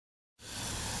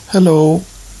Hello,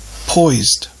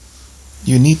 poised.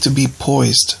 You need to be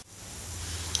poised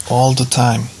all the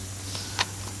time.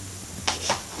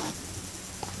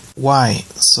 Why?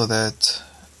 So that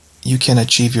you can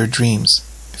achieve your dreams.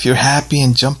 If you're happy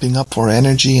and jumping up for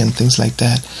energy and things like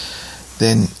that,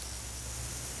 then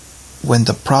when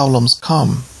the problems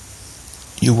come,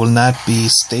 you will not be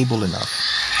stable enough.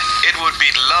 It would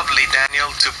be lovely,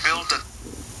 Daniel, to build a...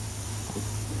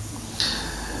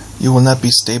 You will not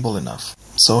be stable enough.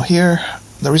 So here,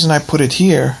 the reason I put it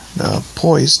here,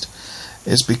 poised,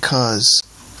 is because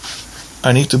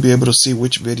I need to be able to see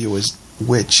which video is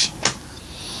which,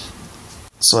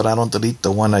 so that I don't delete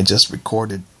the one I just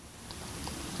recorded.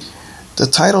 The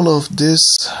title of this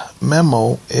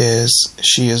memo is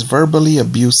She is Verbally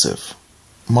Abusive.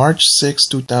 March 6,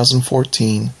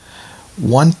 2014,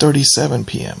 1:37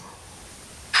 p.m.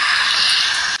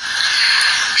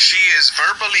 She is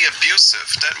verbally abusive.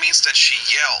 That means that she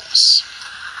yells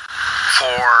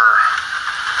for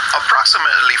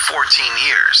approximately 14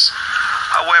 years.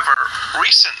 However,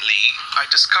 recently I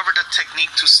discovered a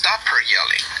technique to stop her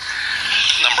yelling.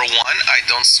 Number one, I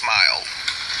don't smile.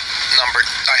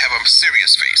 I have a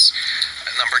serious face.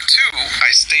 Number two,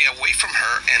 I stay away from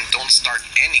her and don't start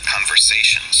any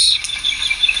conversations.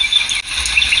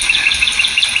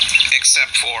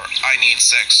 Except for, I need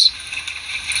sex.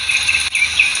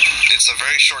 It's a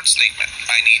very short statement.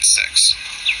 I need sex.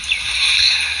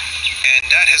 And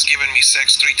that has given me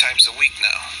sex 3 times a week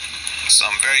now. So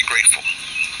I'm very grateful.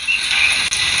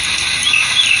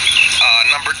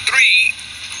 Number 3,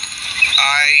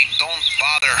 I don't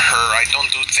bother her. I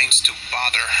don't do things to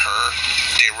bother her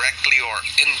directly or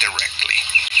indirectly.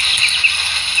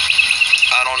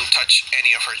 I don't touch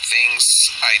any of her things.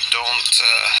 I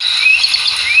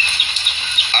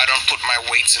don't put my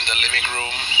weights in the living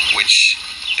room, which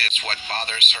is what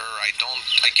bothers her. I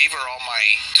gave her all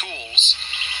my tools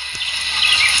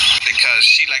because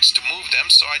she likes to move them,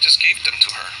 so I just gave them to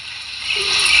her.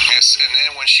 Yes, and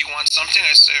then when she wants something,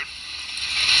 I said,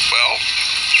 well,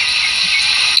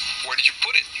 where did you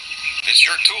put it? It's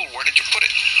your tool. Where did you put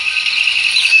it?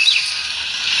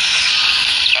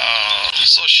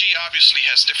 So she obviously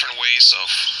has different ways of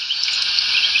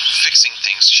fixing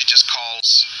things. She just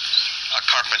calls a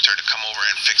carpenter to come over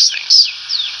and fix things.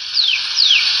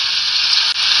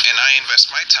 And I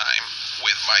invest my time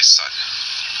with my son.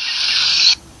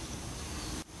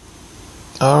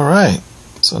 All right.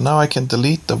 So now I can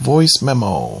delete the voice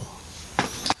memo.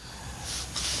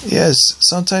 Yes,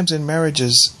 sometimes in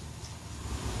marriages,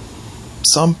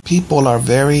 some people are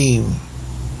very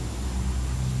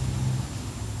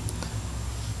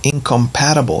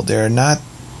incompatible. They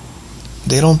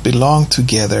don't belong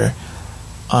together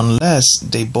unless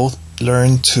they both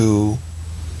learn to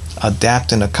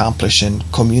adapt and accomplish and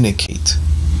communicate.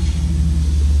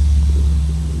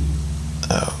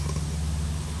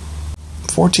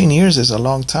 14 years is a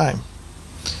long time.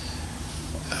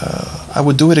 I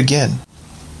would do it again.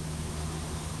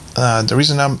 The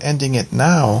reason I'm ending it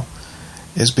now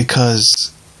is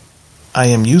because I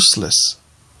am useless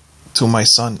to my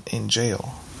son in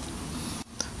jail.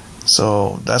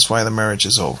 So that's why the marriage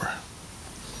is over.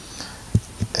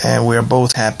 And we're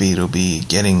both happy to be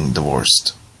getting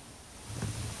divorced.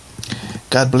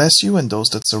 God bless you and those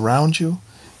that surround you.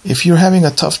 If you're having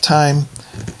a tough time,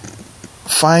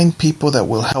 find people that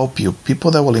will help you,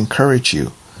 people that will encourage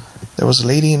you. There was a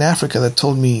lady in Africa that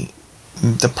told me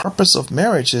the purpose of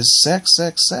marriage is sex,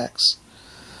 sex, sex.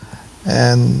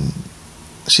 And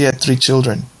she had 3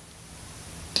 children.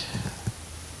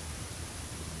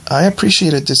 I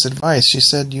appreciated this advice. She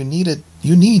said, you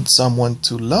need someone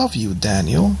to love you,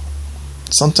 Daniel.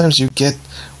 Sometimes you get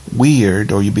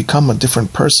weird or you become a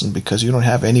different person because you don't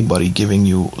have anybody giving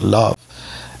you love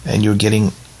and you're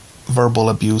getting verbal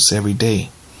abuse every day.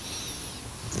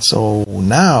 So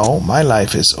now my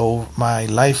life is over. My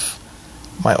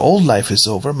old life is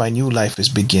over. My new life is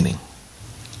beginning.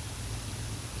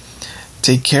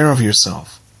 Take care of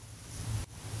yourself.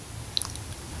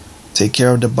 Take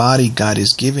care of the body God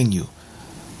is giving you.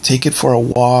 Take it for a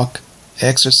walk,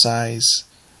 exercise.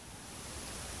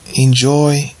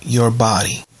 Enjoy your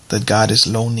body that God is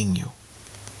loaning you.